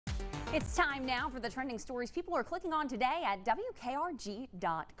It's time now for the trending stories people are clicking on today at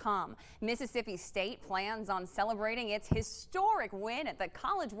WKRG.com. Mississippi State plans on celebrating its historic win at the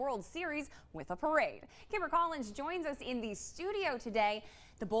College World Series with a parade. Kimber Collins joins us in the studio today.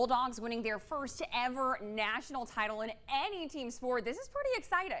 The Bulldogs winning their first ever national title in any team sport. This is pretty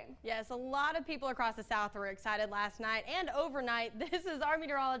exciting. Yes, a lot of people across the South were excited last night and overnight. This is our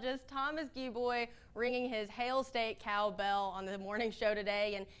meteorologist, Thomas Gieboy, ringing his Hail State cowbell on the morning show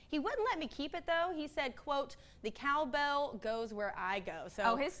today. And he wouldn't let me keep it, though. He said, quote, "The cowbell goes where I go."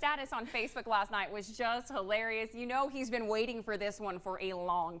 So his status on Facebook last night was just hilarious. You know he's been waiting for this one for a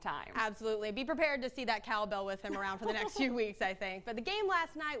long time. Absolutely. Be prepared to see that cowbell with him around for the next few weeks, I think. But the game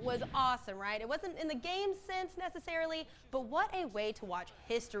last night was awesome, right? It wasn't in the game sense necessarily, but what a way to watch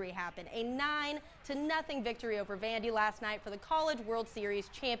history happen. A 9-0 victory over Vandy last night for the College World Series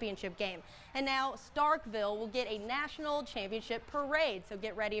championship game. And now Starkville will get a national championship parade, so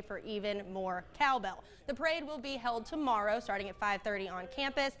get ready for even more cowbell. The parade will be held tomorrow starting at 5:30 on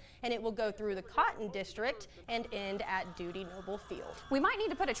campus, and it will go through the Cotton District and end at Duty Noble Field. We might need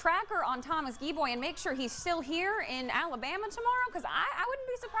to put a tracker on Thomas Gieboy and make sure he's still here in Alabama tomorrow, because I wouldn't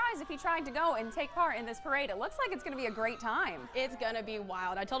be surprised if he tried to go and take part in this parade. It looks like it's going to be a great time. It's going to be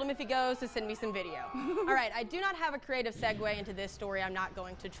wild. I told him if he goes to send me some video. All right, I do not have a creative segue into this story. I'm not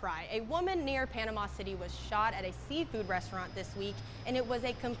going to try. A woman near Panama City was shot at a seafood restaurant this week, and it was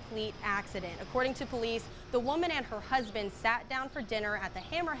a complete accident. According to police, the woman and her husband sat down for dinner at the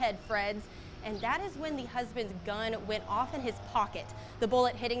Hammerhead Fred's, and that is when the husband's gun went off in his pocket. The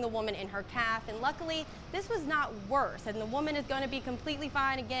bullet hitting the woman in her calf, and luckily this was not worse, and the woman is going to be completely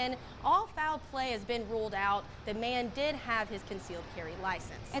fine again. All foul play has been ruled out. The man did have his concealed carry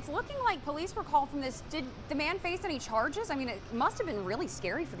license. It's looking like police were called from this. Did the man face any charges? I mean, it must have been really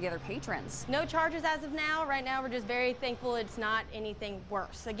scary for the other patrons. No charges as of now. Right now we're just very thankful it's not anything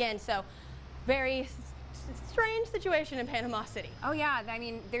worse. Again, so very strange situation in Panama City. Oh yeah, I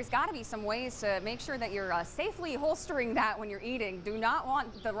mean, there's got to be some ways to make sure that you're safely holstering that when you're eating. Do not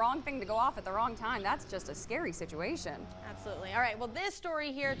want the wrong thing to go off at the wrong time. That's just a scary situation. Absolutely. All right, well, this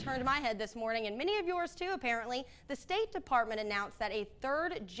story here turned my head this morning, and many of yours too, apparently. The State Department announced that a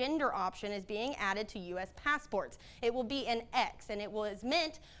third gender option is being added to U.S. passports. It will be an X, and it was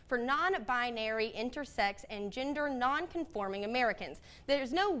meant for non-binary, intersex, and gender non-conforming Americans.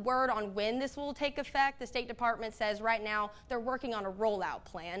 There's no word on when this will take effect. The State Department says right now they're working on a rollout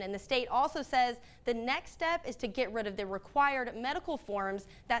plan, and the state also says the next step is to get rid of the required medical forms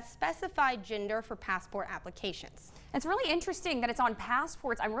that specify gender for passport applications. It's really interesting that it's on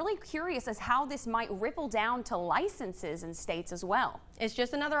passports. I'm really curious as how this might ripple down to licenses in states as well. It's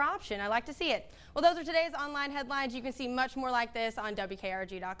just another option. I like to see it. Well, those are today's online headlines. You can see much more like this on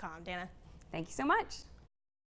WKRG.com. Dana. Thank you so much.